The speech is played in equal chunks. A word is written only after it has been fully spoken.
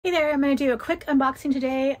Hey there, I'm going to do a quick unboxing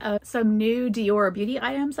today of some new Dior beauty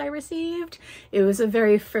items I received. It was a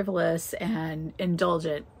very frivolous and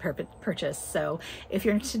indulgent purchase, so if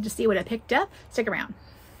you're interested to see what I picked up, stick around.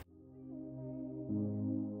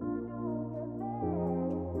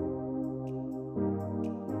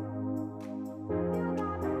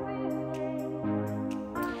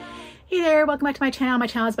 Hey there, welcome back to my channel. My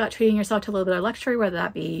channel is about treating yourself to a little bit of luxury, whether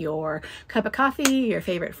that be your cup of coffee, your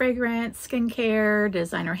favorite fragrance, skincare,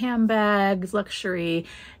 designer handbags, luxury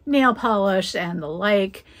nail polish, and the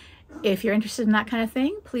like. If you're interested in that kind of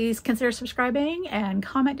thing, please consider subscribing and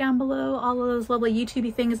comment down below all of those lovely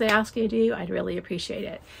YouTube-y things they ask you to do. I'd really appreciate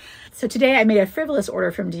it. So today I made a frivolous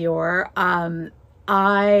order from Dior.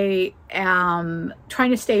 I am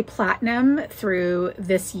trying to stay platinum through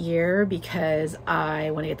this year because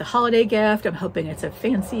I want to get the holiday gift. I'm hoping it's a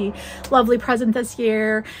fancy, lovely present this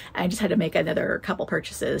year. I just had to make another couple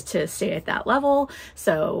purchases to stay at that level.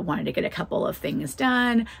 So wanted to get a couple of things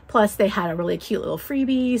done. Plus they had a really cute little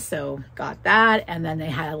freebie, so got that. And then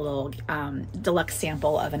they had a little deluxe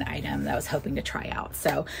sample of an item that I was hoping to try out.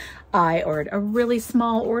 So I ordered a really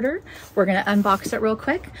small order. We're gonna unbox it real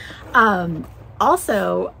quick.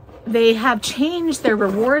 Also, they have changed their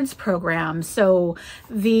rewards program. So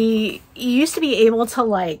you used to be able to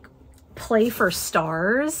like play for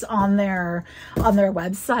stars on their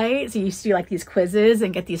website. So you used to do like these quizzes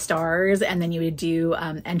and get these stars, and then you would do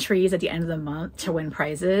entries at the end of the month to win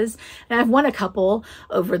prizes. And I've won a couple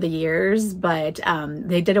over the years, but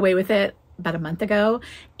they did away with it about a month ago,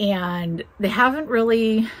 and they haven't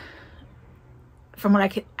really, from what I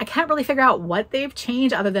can't really figure out what they've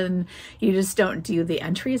changed other than you just don't do the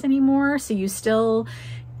entries anymore. So you still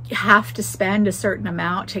have to spend a certain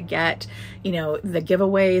amount to get, you know, the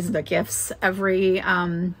giveaways, the gifts every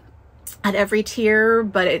at every tier,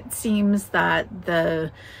 but it seems that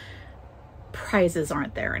the prizes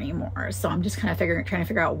aren't there anymore. So I'm just kind of trying to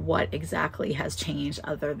figure out what exactly has changed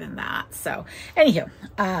other than that. So anywho,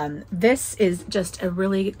 this is just a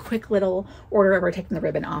really quick little order. We're taking the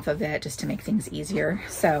ribbon off of it just to make things easier.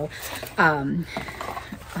 So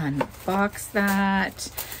unbox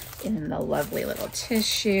that in the lovely little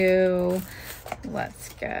tissue. I'm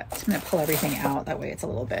gonna pull everything out, that way it's a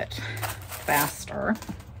little bit faster.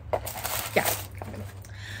 Yeah.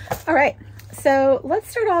 All right. So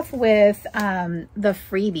let's start off with the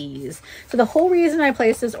freebies. So the whole reason I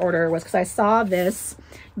placed this order was because I saw this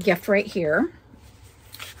gift right here.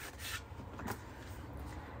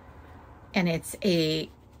 And it's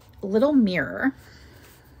a little mirror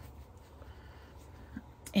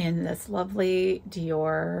in this lovely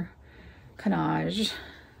Dior Canage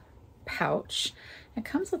pouch. It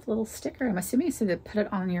comes with a little sticker. I'm assuming you said to put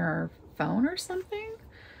it on your phone or something.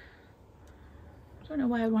 I don't know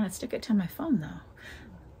why I want to stick it to my phone though.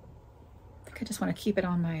 I think I just want to keep it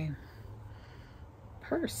on my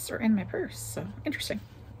purse or in my purse. So interesting.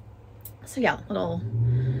 So yeah, little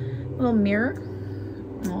mirror,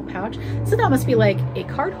 little pouch. So that must be like a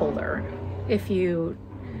card holder if you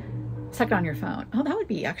stuck it on your phone. Oh, that would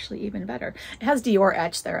be actually even better. It has Dior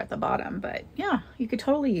etched there at the bottom, but yeah, you could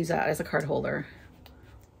totally use that as a card holder.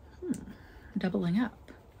 Doubling up.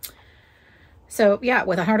 So yeah,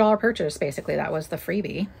 with a $100 purchase, basically that was the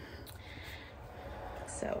freebie.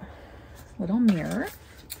 So little mirror.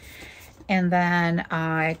 And then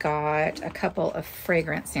I got a couple of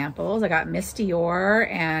fragrance samples. I got Miss Dior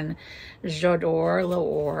and J'adore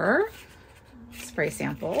L'Or spray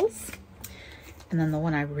samples. And then the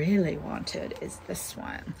one I really wanted is this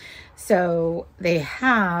one. So they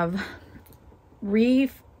have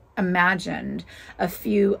reimagined a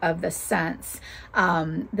few of the scents.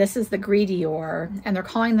 This is the Gris Dior, and they're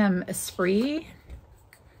calling them Esprit,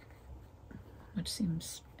 which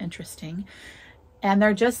seems interesting. And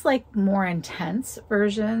they're just like more intense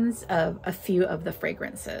versions of a few of the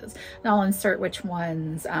fragrances. And I'll insert which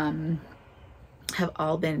ones have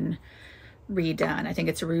all been redone. I think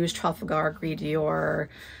it's Rouge Trafalgar, Gris Dior,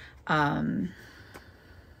 the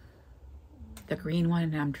green one,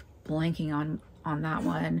 and I'm blanking on that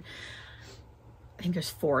one. I think there's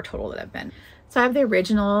 4 total that have been. So I have the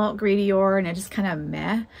original Gris Dior, and it just kind of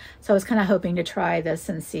meh. So I was kind of hoping to try this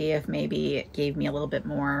and see if maybe it gave me a little bit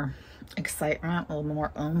more excitement, a little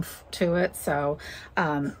more oomph to it. So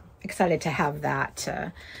excited to have that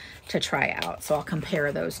to try out. So I'll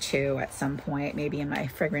compare those two at some point, maybe in my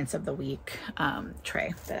fragrance of the week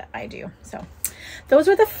tray that I do. So those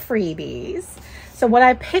were the freebies. So what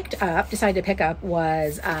I decided to pick up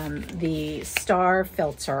was the Star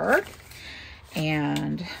Filter,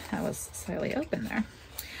 and that was slightly open there.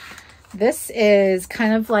 This is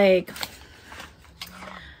kind of like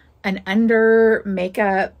an under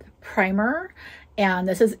makeup primer, and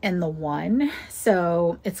this is in the one.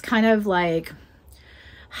 So it's kind of like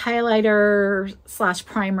highlighter slash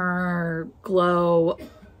primer glow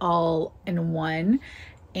all in one.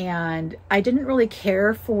 And I didn't really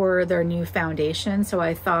care for their new foundation, so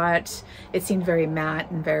I thought it seemed very matte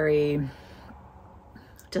and very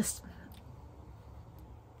just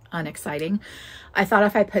unexciting. I thought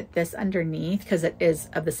if I put this underneath, because it is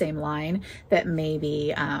of the same line, that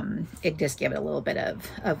maybe it just give it a little bit of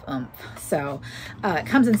oomph. So it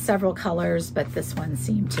comes in several colors, but this one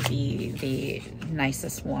seemed to be the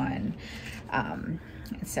nicest one.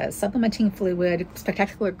 It says supplementing fluid,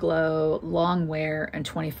 spectacular glow, long wear, and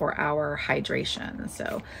 24-hour hydration.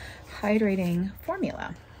 So hydrating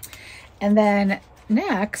formula. And then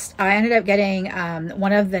next, I ended up getting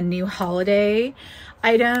one of the new holiday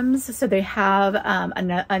items. So they have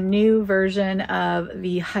a new version of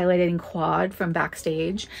the highlighting quad from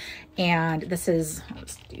Backstage. And this is,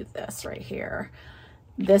 let's do this right here,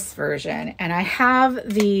 this version. And I have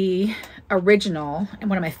the original and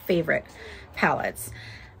one of my favorite palettes.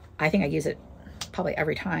 I think I use it probably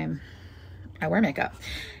every time I wear makeup.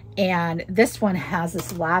 And this one has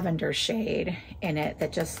this lavender shade in it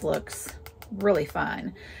that just looks really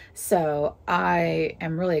fun. So I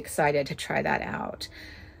am really excited to try that out.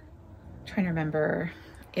 I'm trying to remember,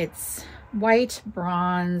 it's white,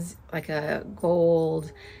 bronze, like a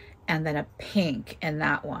gold, and then a pink in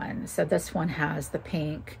that one. So this one has the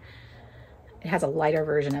pink. It has a lighter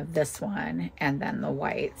version of this one and then the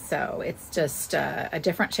white. So it's just a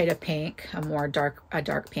different shade of pink, a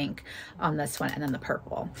dark pink on this one, and then the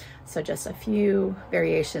purple. So just a few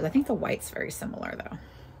variations. I think the white's very similar though.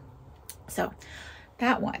 So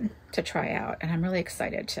that one to try out, and I'm really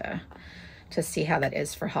excited to see how that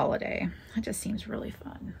is for holiday. It just seems really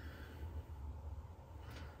fun.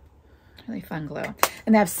 Really fun glow.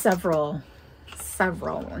 And they have several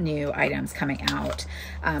new items coming out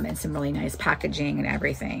and some really nice packaging and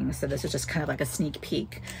everything. So this is just kind of like a sneak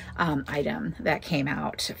peek item that came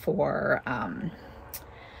out for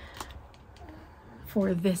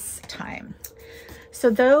this time. So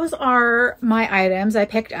those are my items I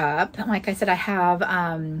picked up. Like I said, I have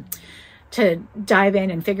to dive in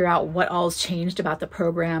and figure out what all's changed about the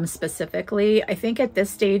program specifically. I think at this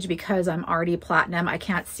stage, because I'm already platinum, I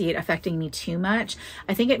can't see it affecting me too much.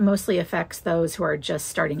 I think it mostly affects those who are just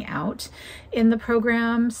starting out in the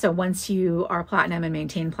program. So once you are platinum and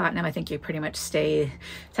maintain platinum, I think you pretty much stay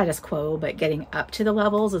status quo, but getting up to the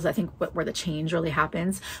levels is, I think, where the change really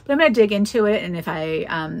happens. But I'm going to dig into it, and if I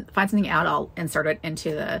find something out, I'll insert it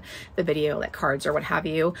into the video, like cards or what have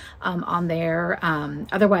you, on there.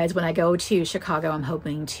 Otherwise, when I go to Chicago, I'm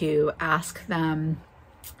hoping to ask them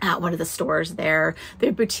at one of the stores there.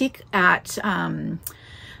 The boutique at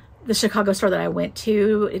the Chicago store that I went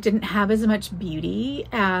to, it didn't have as much beauty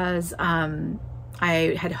as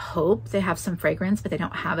I had hoped. They have some fragrance, but they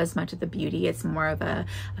don't have as much of the beauty. It's more of a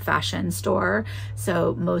fashion store.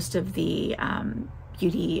 So most of the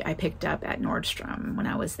beauty I picked up at Nordstrom when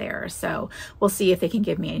I was there. So we'll see if they can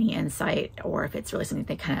give me any insight, or if it's really something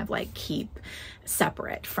they kind of like keep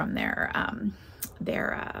separate from their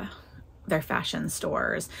fashion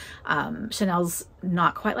stores. Chanel's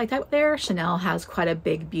not quite like that there. Chanel has quite a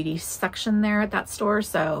big beauty section there at that store.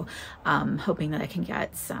 So hoping that I can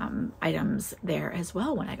get some items there as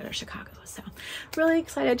well when I go to Chicago. So really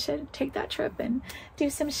excited to take that trip and do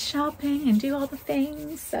some shopping and do all the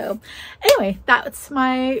things. So anyway, that's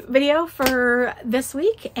my video for this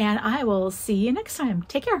week, and I will see you next time.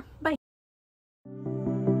 Take care. Bye.